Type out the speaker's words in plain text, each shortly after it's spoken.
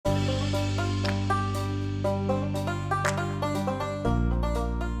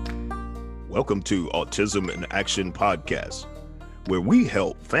Welcome to Autism in Action Podcast, where we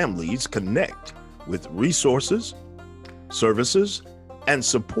help families connect with resources, services, and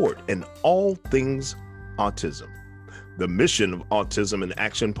support in all things autism. The mission of Autism in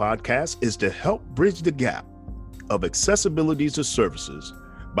Action Podcast is to help bridge the gap of accessibility to services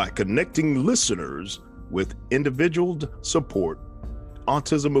by connecting listeners with individual support,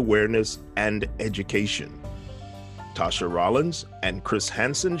 autism awareness, and education. Tasha Rollins and Chris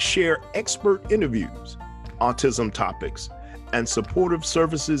Hansen share expert interviews, autism topics, and supportive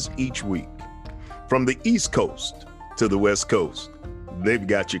services each week. From the East Coast to the West Coast, they've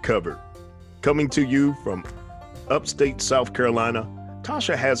got you covered. Coming to you from upstate South Carolina,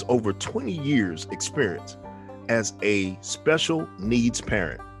 Tasha has over 20 years experience as a special needs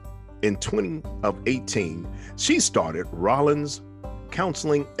parent. In 2018, she started Rollins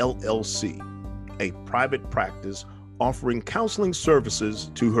Counseling LLC, a private practice offering counseling services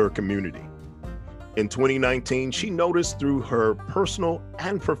to her community. In 2019, she noticed through her personal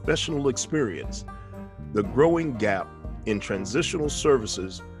and professional experience the growing gap in transitional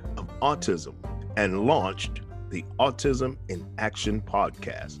services of autism and launched the Autism in Action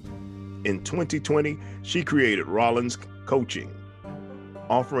podcast. In 2020, she created Rollins Coaching,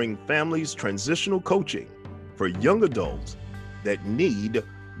 offering families transitional coaching for young adults that need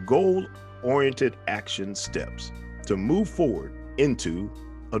goal-oriented action steps to move forward into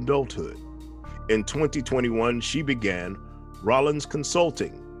adulthood. In 2021, she began Rollins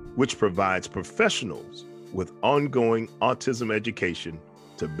Consulting, which provides professionals with ongoing autism education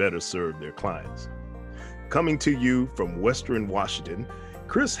to better serve their clients. Coming to you from Western Washington,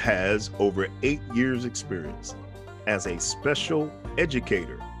 Chris has over 8 years experience as a special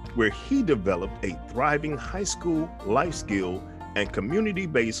educator, where he developed a thriving high school life skill and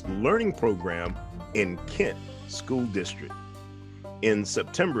community-based learning program in Kent School District. In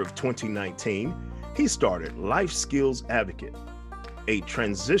September of 2019, he started Life Skills Advocate, a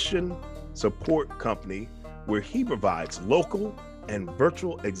transition support company where he provides local and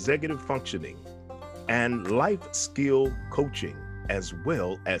virtual executive functioning and life skill coaching, as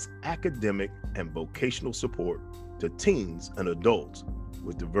well as academic and vocational support to teens and adults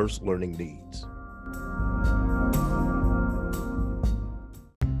with diverse learning needs.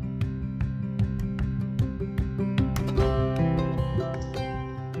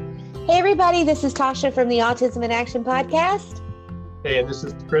 Hey everybody, this is Tasha from the Autism in Action podcast. Hey, and this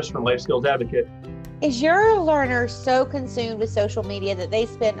is Chris from Life Skills Advocate. Is your learner so consumed with social media that they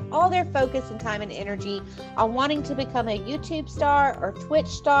spend all their focus and time and energy on wanting to become a YouTube star or Twitch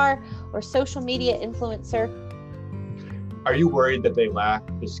star or social media influencer? Are you worried that they lack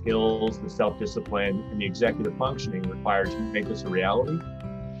the skills, the self-discipline, and the executive functioning required to make this a reality?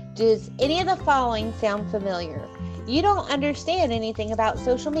 Does any of the following sound familiar? You don't understand anything about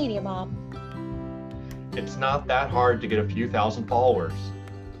social media, Mom. It's not that hard to get a few thousand followers.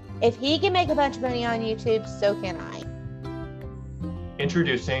 If he can make a bunch of money on YouTube, so can I.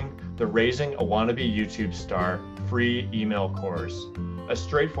 Introducing the Raising a Wannabe YouTube Star free email course, a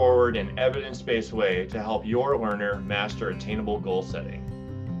straightforward and evidence-based way to help your learner master attainable goal setting.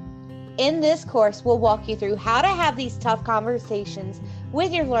 In this course, we'll walk you through how to have these tough conversations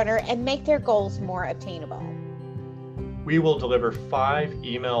with your learner and make their goals more obtainable. We will deliver 5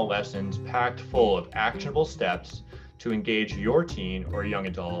 email lessons packed full of actionable steps to engage your teen or young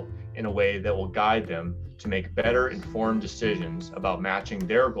adult in a way that will guide them to make better informed decisions about matching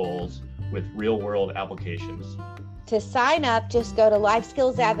their goals with real-world applications. To sign up, just go to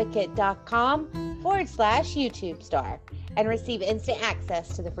lifeskillsadvocate.com/YouTube star and receive instant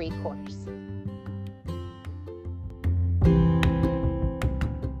access to the free course.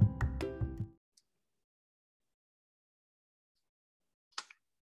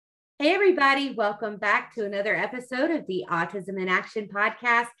 Hey everybody, welcome back to another episode of the Autism in Action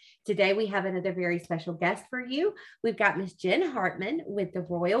podcast. Today we have another very special guest for you. We've got Miss Jen Hartman with the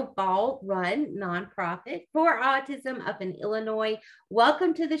Royal Ball Run nonprofit for autism up in Illinois.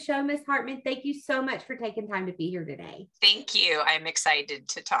 Welcome to the show, Miss Hartman. Thank you so much for taking time to be here today. Thank you. I'm excited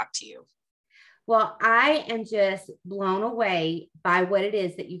to talk to you. Well, I am just blown away by what it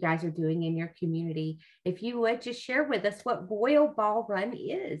is that you guys are doing in your community. If you would just share with us what Royal Ball Run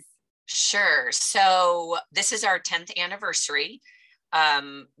is. Sure. So this is our 10th anniversary.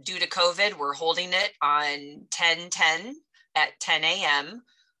 Due to COVID, we're holding it on 10/10 at 10 a.m.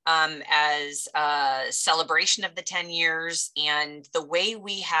 As a celebration of the 10 years and the way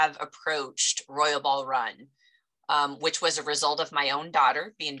we have approached Royal Ball Run, which was a result of my own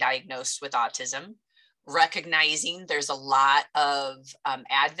daughter being diagnosed with autism, recognizing there's a lot of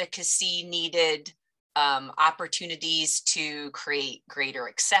advocacy needed, opportunities to create greater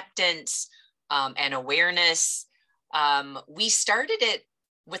acceptance, and awareness. We started it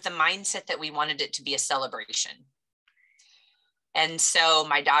with the mindset that we wanted it to be a celebration. And so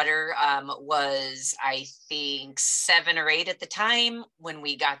my daughter was, I think, 7 or 8 at the time when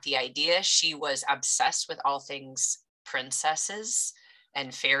we got the idea. She was obsessed with all things princesses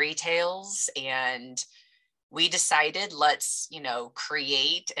and fairy tales. And we decided, let's,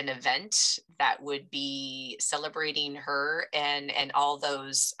 create an event that would be celebrating her and all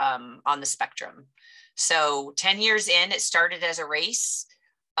those on the spectrum. So 10 years in, it started as a race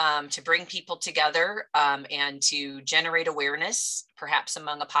to bring people together and to generate awareness, perhaps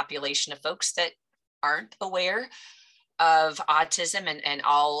among a population of folks that aren't aware of autism and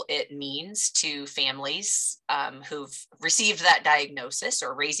all it means to families who've received that diagnosis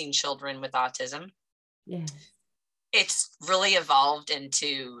or raising children with autism. Yeah. It's really evolved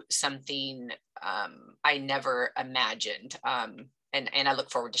into something I never imagined. And I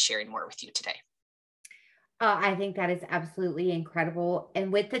look forward to sharing more with you today. I think that is absolutely incredible.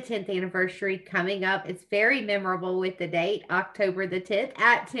 And with the 10th anniversary coming up, it's very memorable with the date, October the 10th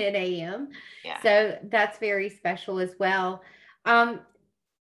at 10 a.m. Yeah. So that's very special as well. Now,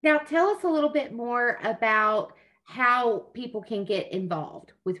 tell us a little bit more about how people can get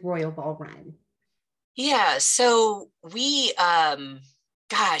involved with Royal Ball Run. Yeah, so we,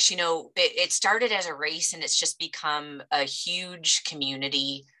 it started as a race and it's just become a huge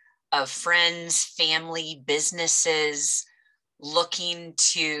community of friends, family, businesses looking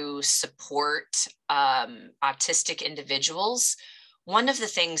to support autistic individuals. One of the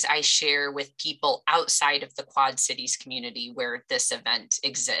things I share with people outside of the Quad Cities community where this event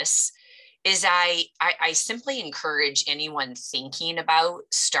exists is I simply encourage anyone thinking about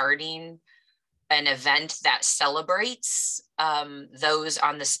starting an event that celebrates those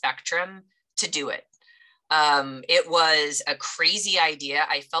on the spectrum to do it. It was a crazy idea.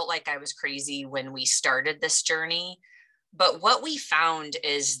 I felt like I was crazy when we started this journey. But what we found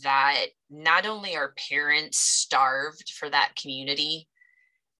is that not only are parents starved for that community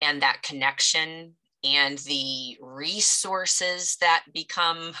and that connection and the resources that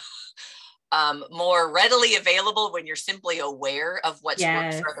become more readily available when you're simply aware of what's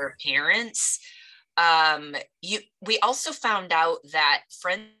worked for other parents. We also found out that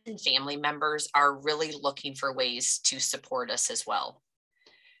friends and family members are really looking for ways to support us as well.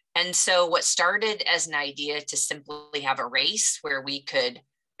 And so what started as an idea to simply have a race where we could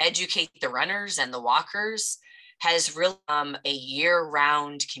educate the runners and the walkers has really become a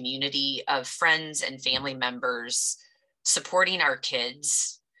year-round community of friends and family members supporting our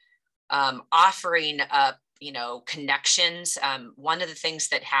kids, offering up, connections. One of the things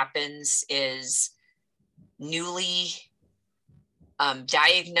that happens is newly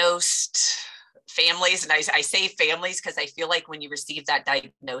diagnosed families, and I say families because I feel like when you receive that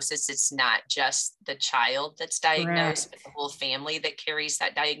diagnosis, it's not just the child that's diagnosed, but the whole family that carries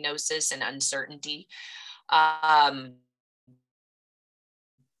that diagnosis and uncertainty. I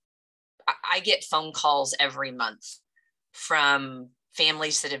get phone calls every month from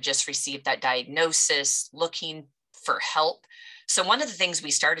families that have just received that diagnosis looking for help. So one of the things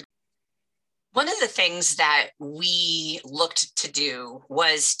that we looked to do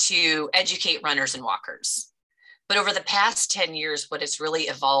was to educate runners and walkers. But over the past 10 years, what it's really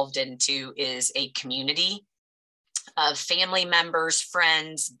evolved into is a community of family members,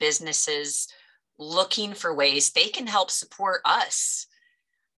 friends, businesses looking for ways they can help support us.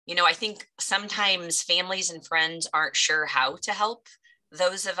 I think sometimes families and friends aren't sure how to help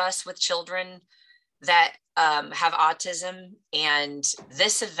those of us with children that have autism. And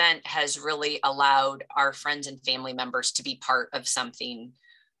this event has really allowed our friends and family members to be part of something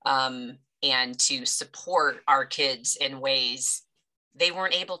and to support our kids in ways they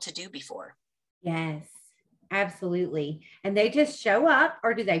weren't able to do before. Yes, absolutely. And they just show up,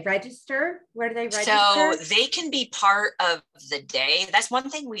 or do they register? Where do they register? So they can be part of the day. That's one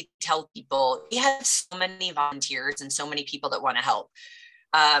thing we tell people. We have so many volunteers and so many people that want to help.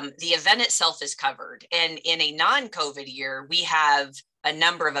 The event itself is covered. And in a non-COVID year, we have a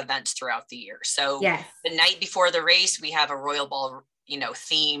number of events throughout the year. So The night before the race, we have a Royal Ball,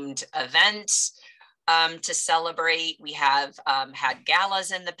 themed event to celebrate. We have had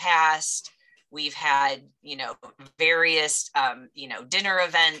galas in the past. We've had, various, dinner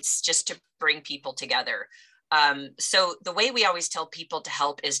events just to bring people together. So the way we always tell people to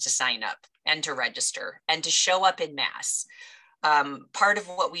help is to sign up and to register and to show up in mass. Part of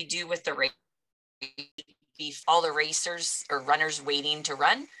what we do with the race, all the racers or runners waiting to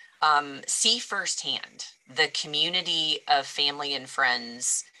run, see firsthand the community of family and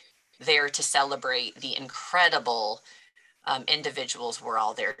friends there to celebrate the incredible individuals we're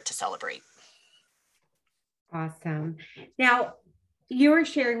all there to celebrate. Awesome. Now, you were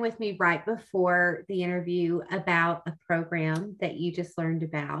sharing with me right before the interview about a program that you just learned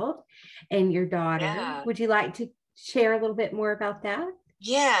about and your daughter. Yeah. Would you like to share a little bit more about that?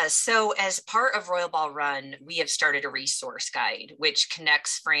 Yeah, so as part of Royal Ball Run, we have started a resource guide, which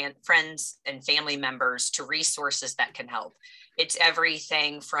connects friends and family members to resources that can help. It's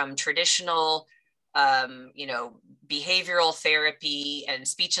everything from traditional, behavioral therapy and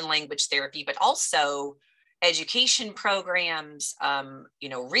speech and language therapy, but also education programs,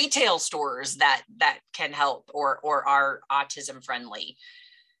 retail stores that can help or are autism friendly.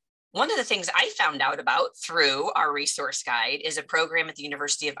 One of the things I found out about through our resource guide is a program at the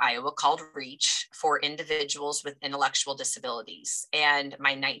University of Iowa called REACH for individuals with intellectual disabilities. And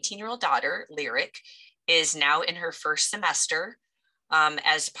my 19-year-old daughter, Lyric, is now in her first semester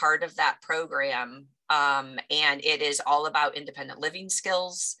as part of that program. And it is all about independent living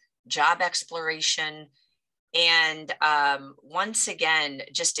skills, job exploration, and once again,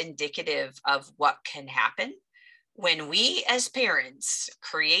 just indicative of what can happen when we as parents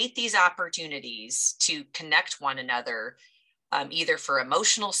create these opportunities to connect one another, either for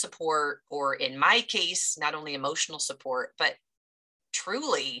emotional support or, in my case, not only emotional support, but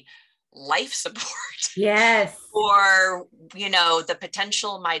truly life support. Yes. Or, the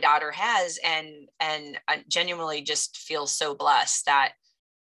potential my daughter has, and I genuinely just feel so blessed that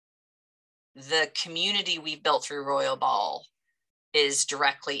the community we've built through Royal Ball is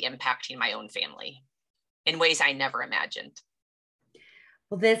directly impacting my own family in ways I never imagined.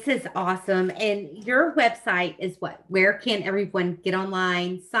 Well, this is awesome. And your website is what? Where can everyone get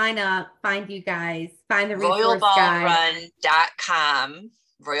online, sign up, find you guys, find the resource guide?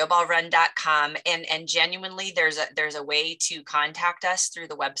 royalballrun.com. And genuinely, there's a way to contact us through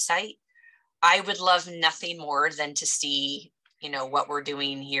the website. I would love nothing more than to see what we're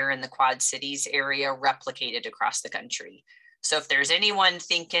doing here in the Quad Cities area replicated across the country. So if there's anyone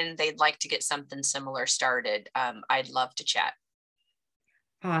thinking they'd like to get something similar started, I'd love to chat.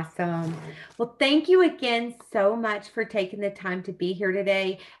 Awesome. Well, thank you again so much for taking the time to be here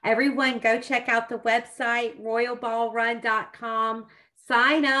today. Everyone, go check out the website, royalballrun.com.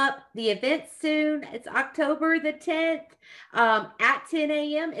 Sign up. The event's soon. It's October the 10th at 10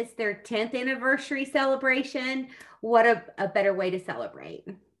 a.m. It's their 10th anniversary celebration. What a better way to celebrate.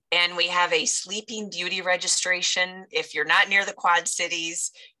 And we have a Sleeping Beauty registration. If you're not near the Quad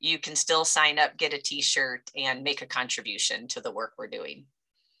Cities, you can still sign up, get a t-shirt, and make a contribution to the work we're doing.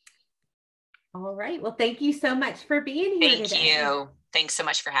 All right. Well, thank you so much for being here today. Thank you. Thanks so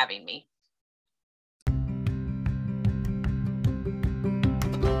much for having me.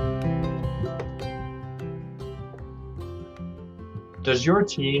 Does your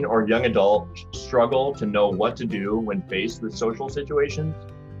teen or young adult struggle to know what to do when faced with social situations?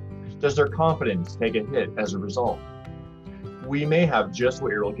 Does their confidence take a hit as a result? We may have just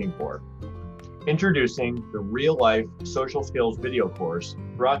what you're looking for. Introducing the Real Life Social Skills video course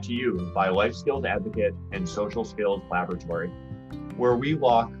brought to you by Life Skills Advocate and Social Skills Laboratory, where we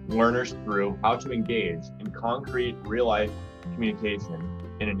walk learners through how to engage in concrete real-life communication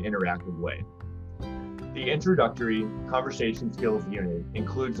in an interactive way. The introductory conversation skills unit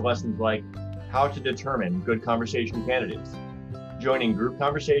includes lessons like how to determine good conversation candidates, joining group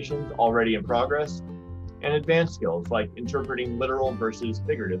conversations already in progress, and advanced skills like interpreting literal versus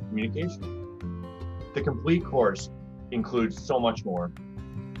figurative communication. The complete course includes so much more.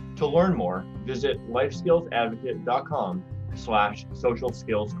 To learn more, visit lifeskillsadvocate.com/social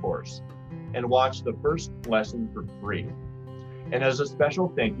skills course and watch the first lesson for free. And as a special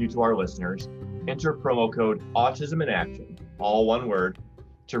thank you to our listeners, enter promo code Autism in Action, all one word,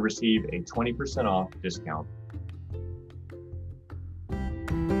 to receive a 20% off discount.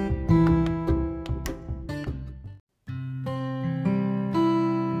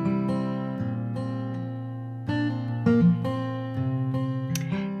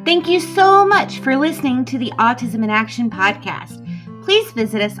 Thank you so much for listening to the Autism in Action podcast. Please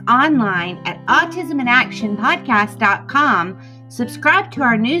visit us online at autisminactionpodcast.com. Subscribe to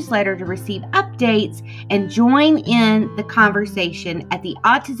our newsletter to receive updates and join in the conversation at the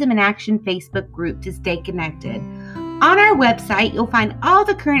Autism in Action Facebook group to stay connected. On our website, you'll find all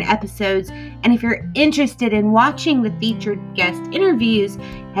the current episodes, and if you're interested in watching the featured guest interviews,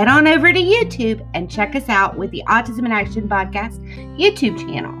 head on over to YouTube and check us out with the Autism in Action podcast YouTube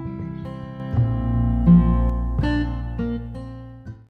channel.